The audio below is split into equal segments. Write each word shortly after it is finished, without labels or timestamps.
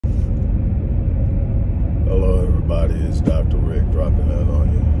It's Dr. Rick dropping in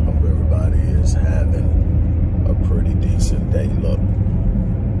on you. Hope everybody is having a pretty decent day. Look,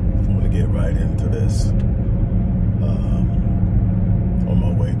 I'm going to get right into this. On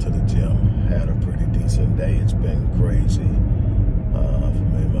my way to the gym, had a pretty decent day. It's been crazy for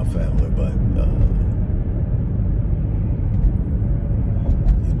me and my family, but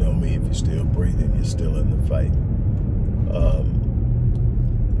you know me, if you're still breathing, you're still in the fight.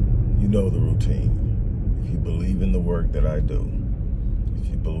 You know the routine. If you believe in the work that I do, if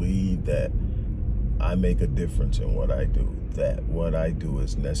you believe that I make a difference in what I do, that what I do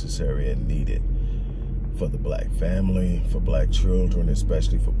is necessary and needed for the black family, for black children,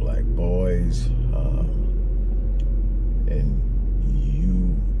 especially for black boys, and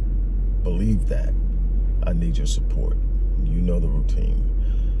you believe that, I need your support. You know the routine.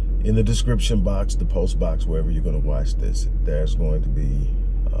 In the description box, the post box, wherever you're going to watch this, there's going to be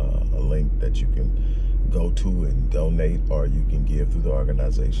a link that you can go to and donate, or you can give through the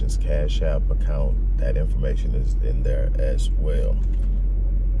organization's Cash App account. That information is in there as well.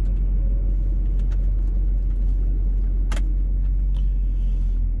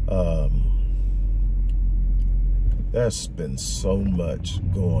 There's been so much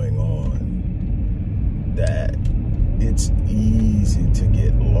going on that it's easy to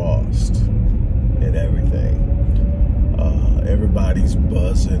get lost in everything. Everybody's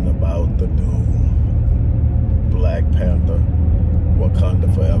buzzing about the new Black Panther,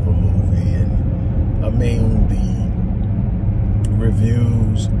 Wakanda Forever movie, and I mean the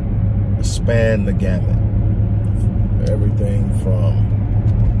reviews span the gamut. Everything from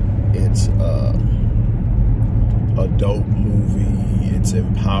it's a dope movie, it's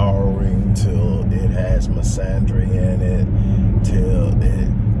empowering, till it has misandry in it, till they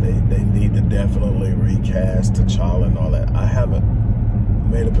need to definitely recast T'Challa and all that. I haven't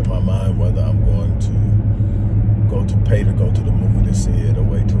made up in my mind whether I'm going to pay to go to the movie to see it or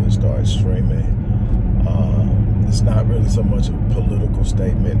wait till it starts streaming. It's not really so much a political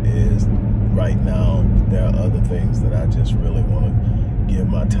statement. Is right now there are other things that I just really want to give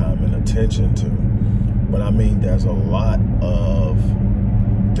my time and attention to. But I mean, there's a lot of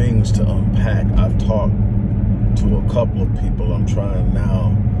things to unpack. I've talked to a couple of people. I'm trying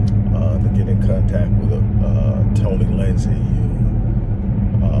now to get in contact with Tony Lindsay,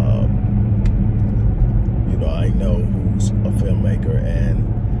 you know, I know who's a filmmaker and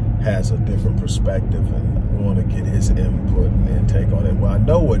has a different perspective, and I want to get his input and intake on it. Well, I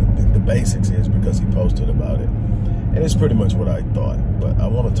know what the basics is because he posted about it, and it's pretty much what I thought. But I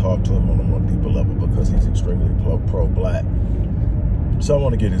want to talk to him on a more deeper level because he's extremely pro-black. So I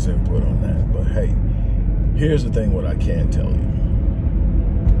want to get his input on that. But hey, here's the thing: what I can tell you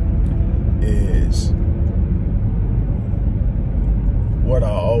is what I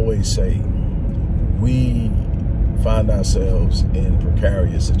always say. We find ourselves in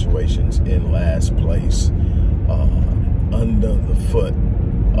precarious situations, in last place, under the foot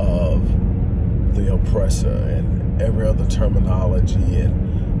of the oppressor, and every other terminology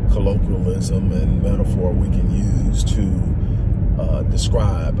and colloquialism and metaphor we can use to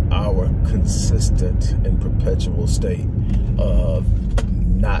describe our consistent and perpetual state of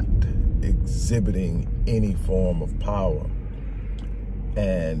not exhibiting any form of power.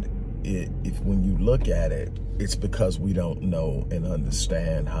 And if when you look at it, it's because we don't know and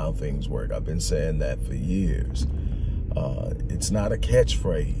understand how things work. I've been saying that for years. It's not a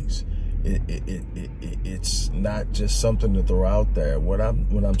catchphrase. It's not just something to throw out there. When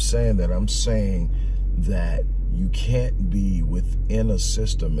I'm saying that, I'm saying that you can't be within a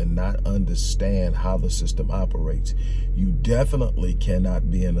system and not understand how the system operates. You definitely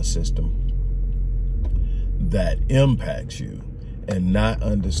cannot be in a system that impacts you and not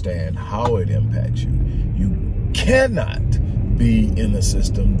understand how it impacts you. You cannot be in a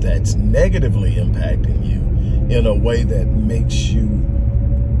system that's negatively impacting you in a way that makes you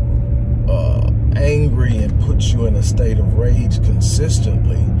angry and puts you in a state of rage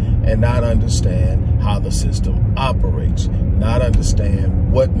consistently, and not understand how the system operates, not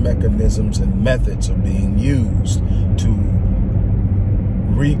understand what mechanisms and methods are being used to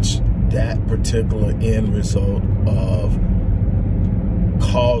reach that particular end result of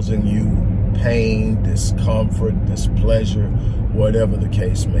causing you pain, discomfort, displeasure, whatever the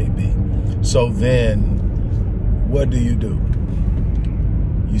case may be. So then, what do?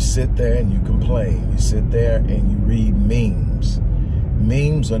 You sit there and you complain. You sit there and you read memes.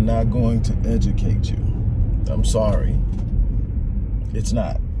 Memes are not going to educate you. I'm sorry. It's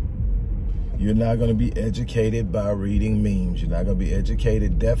not. You're not going to be educated by reading memes. You're not going to be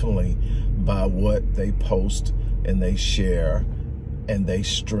educated definitely by what they post and they share and they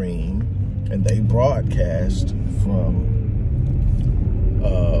stream and they broadcast from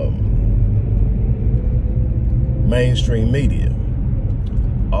mainstream media.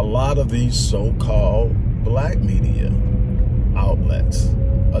 A lot of these so-called black media outlets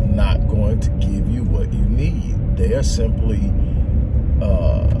are not going to give you what you need. They are simply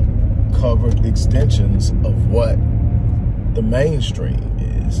covered extensions of what the mainstream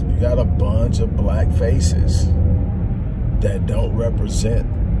is. You got a bunch of black faces that don't represent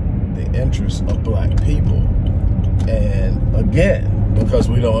the interests of black people. And again, because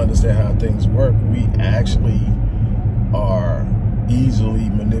we don't understand how things work, we actually are easily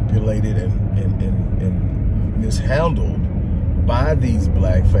manipulated and mishandled by these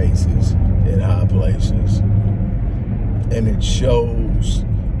black faces in high places. And it shows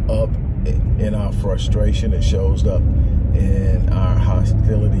up in our frustration, it shows up in our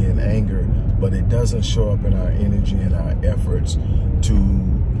hostility and anger, but it doesn't show up in our energy and our efforts to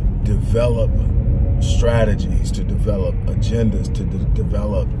develop strategies, to develop agendas, to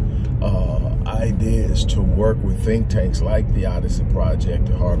develop ideas, to work with think tanks like the Odyssey Project,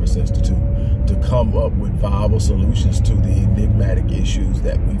 the Harvest Institute, to come up with viable solutions to the enigmatic issues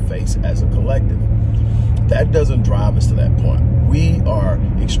that we face as a collective. That doesn't drive us to that point. We are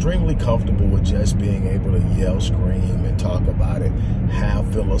extremely comfortable with just being able to yell, scream, and talk about it,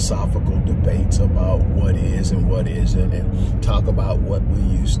 have philosophical debates about what is and what isn't, and talk about what we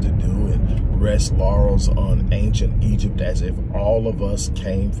used to do, and rest laurels on ancient Egypt as if all of us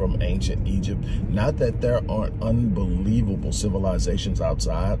came from ancient Egypt. Not that there aren't unbelievable civilizations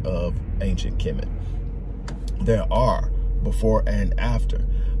outside of ancient Kemet. There are, before and after.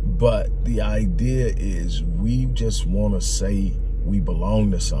 But the idea is we just want to say we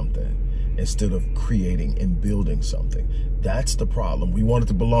belong to something instead of creating and building something. That's the problem. We wanted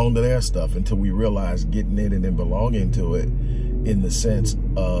to belong to their stuff until we realized getting in it and belonging to it in the sense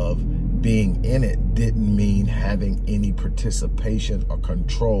of being in it didn't mean having any participation or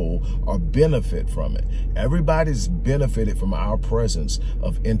control or benefit from it. Everybody's benefited from our presence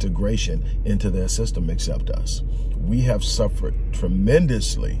of integration into their system except us. We have suffered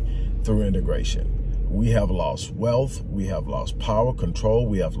tremendously through integration. We have lost wealth, we have lost power, control,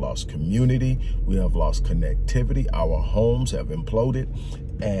 we have lost community, we have lost connectivity, our homes have imploded,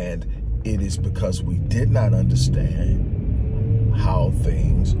 and it is because we did not understand how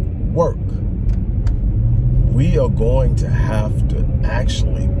things work. We are going to have to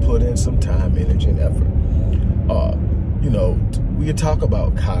actually put in some time, energy, and effort. You know, we could talk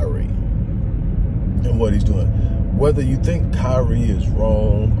about Kyrie and what he's doing. Whether you think Kyrie is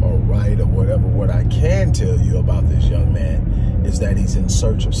wrong or right or whatever, what I can tell you about this young man is that he's in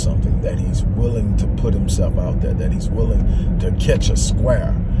search of something, that he's willing to put himself out there, that he's willing to catch a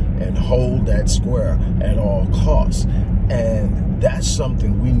square and hold that square at all costs. And that's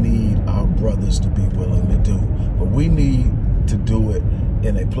something we need our brothers to be willing to do. But we need to do it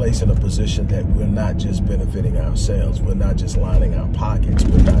in a place, in a position that we're not just benefiting ourselves. We're not just lining our pockets.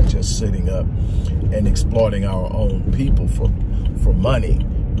 We're not just sitting up and exploiting our own people for money.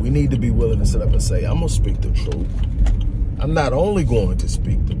 We need to be willing to sit up and say, I'm going to speak the truth. I'm not only going to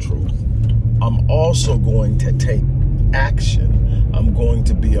speak the truth, I'm also going to take action. I'm going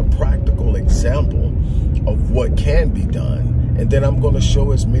to be a practical example of what can be done. And then I'm going to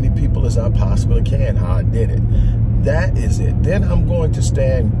show as many people as I possibly can how I did it. That is it. Then I'm going to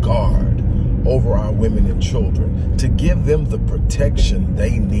stand guard over our women and children to give them the protection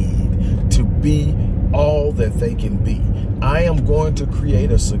they need to be all that they can be. I am going to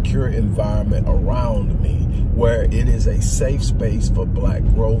create a secure environment around me where it is a safe space for black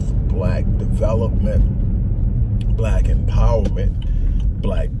growth, black development, black empowerment,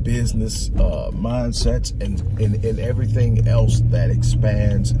 black business mindsets, and everything else that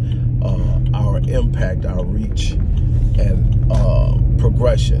expands our impact, our reach, and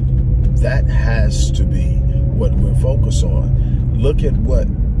progression. That has to be what we're focused on. Look at what,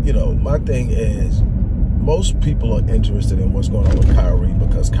 you know, my thing is, most people are interested in what's going on with Kyrie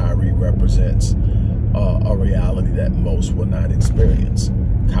because Kyrie represents a reality that most will not experience.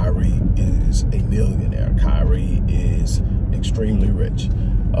 Kyrie is a millionaire. Kyrie is extremely rich.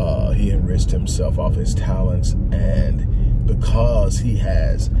 He enriched himself off his talents, and because he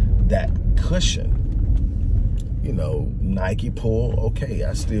has that cushion, you know, Nike pull, okay,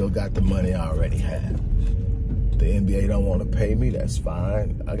 I still got the money I already have. The NBA don't want to pay me, that's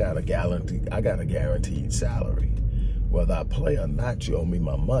fine. I got a guaranteed salary. Whether I play or not, you owe me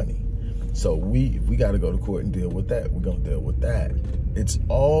my money. So we got to go to court and deal with that. We're going to deal with that. It's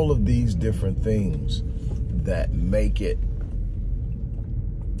all of these different things that make it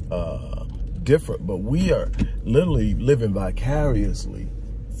different, but we are literally living vicariously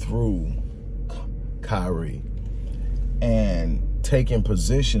through Kyrie and taking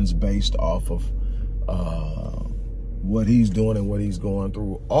positions based off of what he's doing and what he's going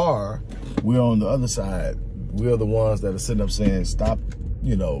through. Or we're on the other side. We're the ones that are sitting up saying, stop,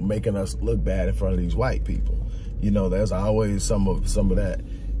 you know, making us look bad in front of these white people. You know, there's always some of that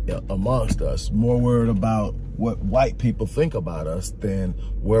amongst us, more worried about what white people think about us than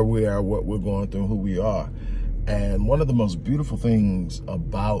where we are, what we're going through, who we are. And one of the most beautiful things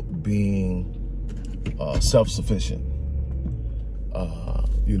about being self-sufficient,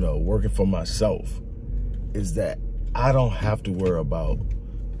 you know, working for myself, is that I don't have to worry about,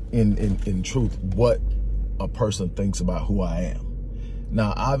 in truth, what a person thinks about who I am.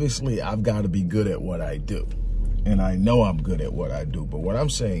 Now, obviously, I've got to be good at what I do. And I know I'm good at what I do. But what I'm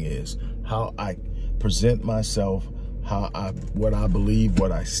saying is how I present myself, what I believe,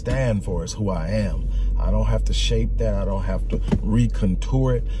 what I stand for is who I am. I don't have to shape that. I don't have to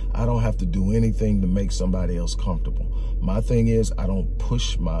recontour it. I don't have to do anything to make somebody else comfortable. My thing is, I don't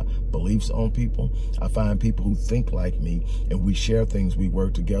push my beliefs on people. I find people who think like me, and we share things. We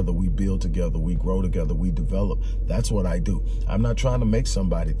work together. We build together. We grow together. We develop. That's what I do. I'm not trying to make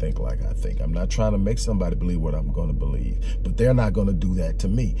somebody think like I think. I'm not trying to make somebody believe what I'm going to believe. But they're not going to do that to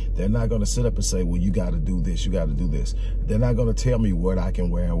me. They're not going to sit up and say, well, you got to do this. You got to do this. They're not going to tell me what I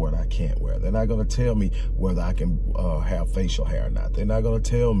can wear and what I can't wear. They're not going to tell me whether I can have facial hair or not. They're not going to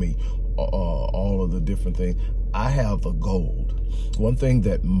tell me all of the different things. I have the gold. One thing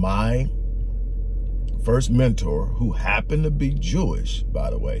that my first mentor, who happened to be Jewish, by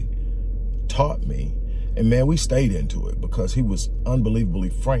the way, taught me, and man, we stayed into it because he was unbelievably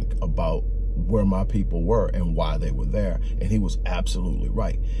frank about where my people were and why they were there. And he was absolutely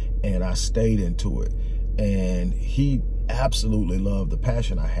right. And I stayed into it. And he absolutely loved the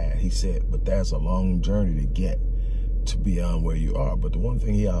passion I had. He said, but there's a long journey to get to beyond where you are. But the one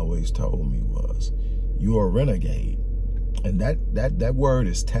thing he always told me was, you're a renegade. And that word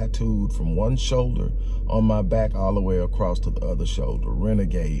is tattooed from one shoulder on my back all the way across to the other shoulder.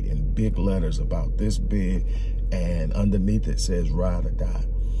 Renegade in big letters about this big, and underneath it says ride or die.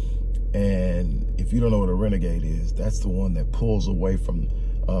 And if you don't know what a renegade is, that's the one that pulls away from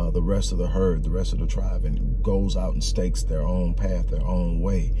the rest of the herd, the rest of the tribe, and goes out and stakes their own path, their own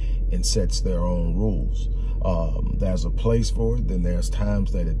way, and sets their own rules. There's a place for it, then there's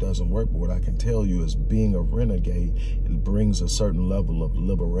times that it doesn't work. But what I can tell you is, being a renegade, it brings a certain level of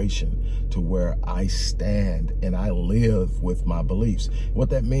liberation to where I stand and I live with my beliefs. What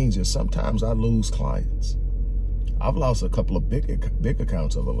that means is sometimes I lose clients. I've lost a couple of big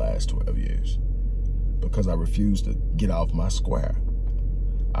accounts over the last 12 years because I refuse to get off my square.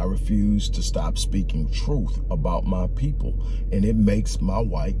 I refuse to stop speaking truth about my people, and it makes my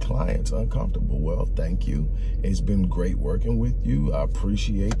white clients uncomfortable. Well, thank you. It's been great working with you. I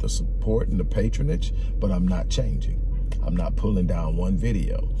appreciate the support and the patronage, but I'm not changing. I'm not pulling down one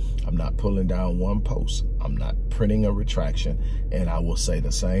video. I'm not pulling down one post. I'm not printing a retraction, and I will say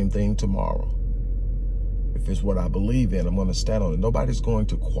the same thing tomorrow. If it's what I believe in, I'm going to stand on it. Nobody's going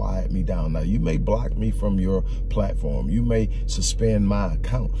to quiet me down. Now, you may block me from your platform. You may suspend my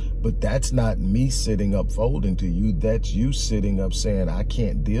account, but that's not me sitting up folding to you. That's you sitting up saying, I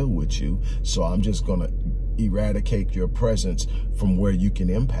can't deal with you, so I'm just going to eradicate your presence from where you can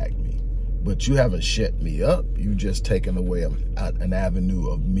impact me. But you haven't shut me up. You've just taken away an avenue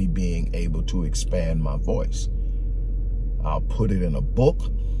of me being able to expand my voice. I'll put it in a book.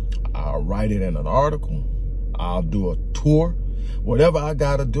 I'll write it in an article. I'll do a tour. Whatever I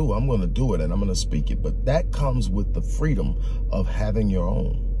got to do, I'm going to do it, and I'm going to speak it. But that comes with the freedom of having your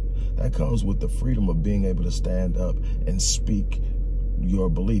own. That comes with the freedom of being able to stand up and speak your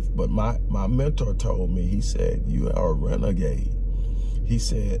belief. But my mentor told me, he said, you are a renegade. He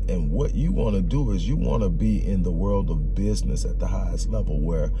said, and what you want to do is you want to be in the world of business at the highest level,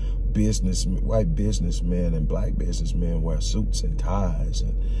 where white businessmen and black businessmen wear suits and ties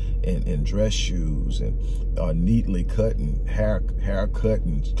and dress shoes and are neatly cut and hair cut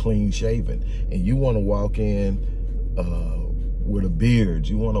and clean shaven. And you want to walk in with a beard.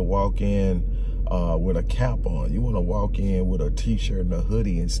 You want to walk in with a cap on. You want to walk in with a t-shirt and a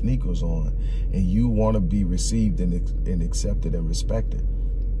hoodie and sneakers on, and you want to be received and accepted and respected.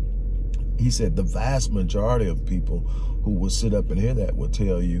 He said the vast majority of people who will sit up and hear that will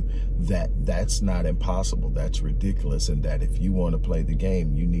tell you that that's not impossible, that's ridiculous, and that if you want to play the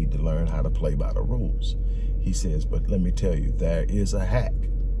game, you need to learn how to play by the rules. He says, but let me tell you, there is a hack.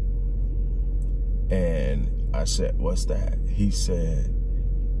 And I said, what's that? He said,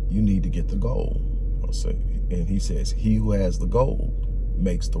 you need to get the gold. And he says, he who has the gold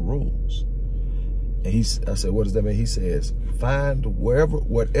makes the rules. And I said, what does that mean? He says, find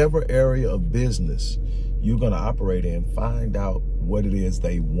whatever area of business you're going to operate in, find out what it is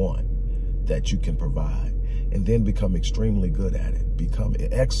they want that you can provide, and then become extremely good at it, become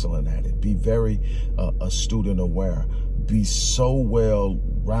excellent at it, be very astute and aware, be so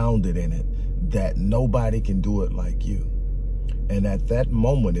well-rounded in it that nobody can do it like you. And at that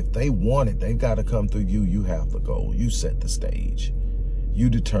moment, if they want it, they've got to come through you. You have the goal. You set the stage. You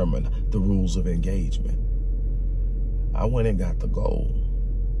determine the rules of engagement. I went and got the goal.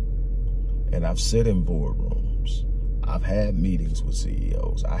 And I've sit in boardrooms. I've had meetings with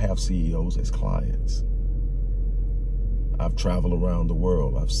CEOs. I have CEOs as clients. I've traveled around the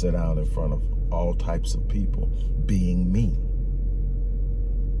world. I've sat down in front of all types of people, being me.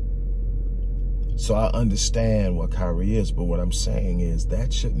 So I understand what Kyrie is, but what I'm saying is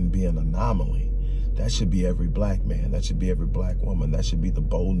that shouldn't be an anomaly. That should be every black man. That should be every black woman. That should be the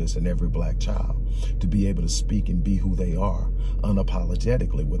boldness in every black child to be able to speak and be who they are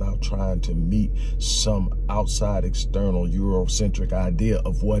unapologetically without trying to meet some outside external Eurocentric idea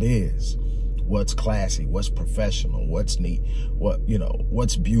of what is, what's classy, what's professional, what's neat,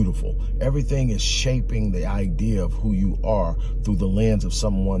 what's beautiful. Everything is shaping the idea of who you are through the lens of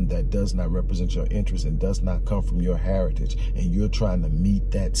someone that does not represent your interests and does not come from your heritage. And you're trying to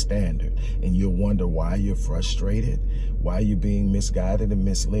meet that standard. And you'll wonder why you're frustrated, why you're being misguided and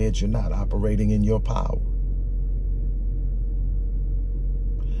misled. You're not operating in your power.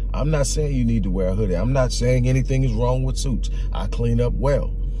 I'm not saying you need to wear a hoodie. I'm not saying anything is wrong with suits. I clean up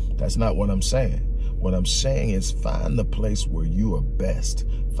well. That's not what I'm saying. What I'm saying is find the place where you are best.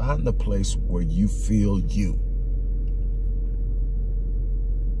 Find the place where you feel you.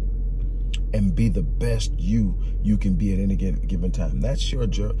 And be the best you can be at any given time. That's your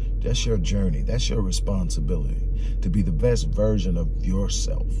journey. That's your responsibility, to be the best version of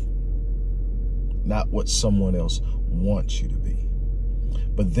yourself, not what someone else wants you to be.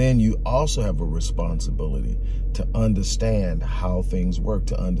 But then you also have a responsibility to understand how things work,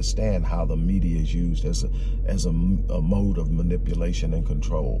 to understand how the media is used as a mode of manipulation and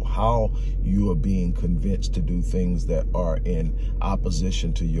control, how you are being convinced to do things that are in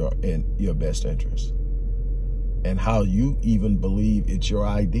opposition to your best interest, and how you even believe it's your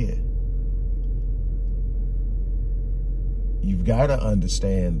idea. You've got to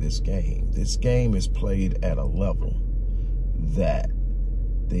understand this game. This game is played at a level that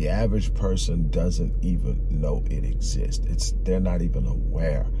the average person doesn't even know it exists. They're not even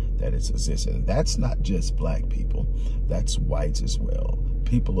aware that it exists. And that's not just black people. That's whites as well.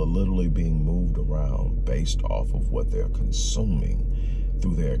 People are literally being moved around based off of what they're consuming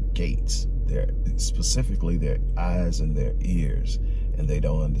through their gates, specifically their eyes and their ears, and they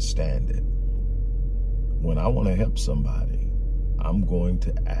don't understand it. When I want to help somebody, I'm going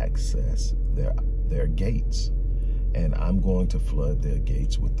to access their gates. And I'm going to flood their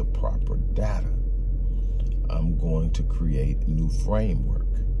gates with the proper data. I'm going to create new framework,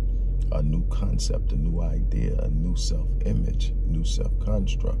 a new concept, a new idea, a new self-image, new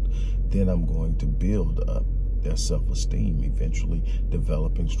self-construct. Then I'm going to build up their self-esteem, eventually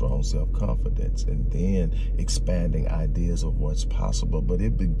developing strong self-confidence, and then expanding ideas of what's possible. But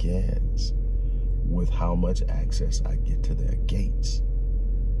it begins with how much access I get to their gates.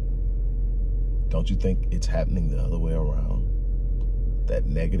 Don't you think it's happening the other way around? That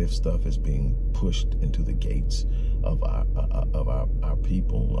negative stuff is being pushed into the gates of our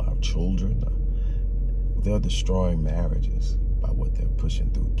people, our children. They're destroying marriages by what they're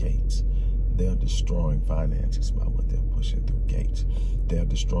pushing through gates. They're destroying finances by what they're pushing through gates. They're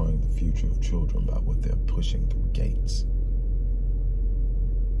destroying the future of children by what they're pushing through gates.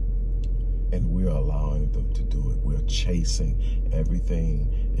 And we're allowing them to do it. We're chasing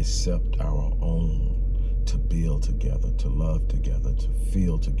everything except our own, to build together, to love together, to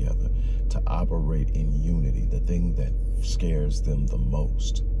feel together, to operate in unity. The thing that scares them the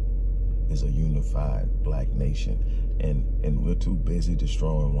most is a unified black nation. And we're too busy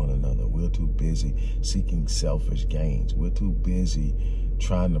destroying one another. We're too busy seeking selfish gains. We're too busy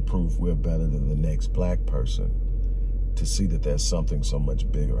trying to prove we're better than the next black person to see that there's something so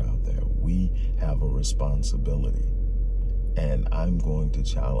much bigger out there. We have a responsibility, and I'm going to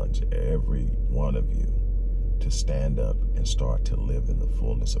challenge every one of you to stand up and start to live in the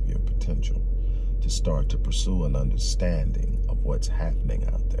fullness of your potential, to start to pursue an understanding of what's happening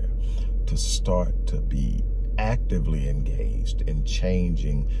out there, to start to be actively engaged in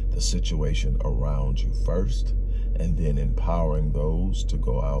changing the situation around you first, and then empowering those to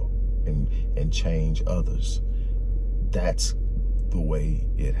go out and change others. That's the way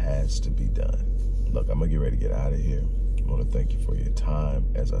it has to be done. Look, I'm going to get ready to get out of here. I want to thank you for your time.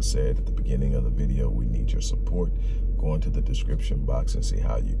 As I said at the beginning of the video, we need your support. Go into the description box and see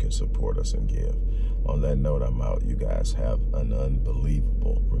how you can support us and give. On that note, I'm out. You guys have an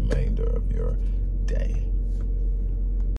unbelievable remainder of your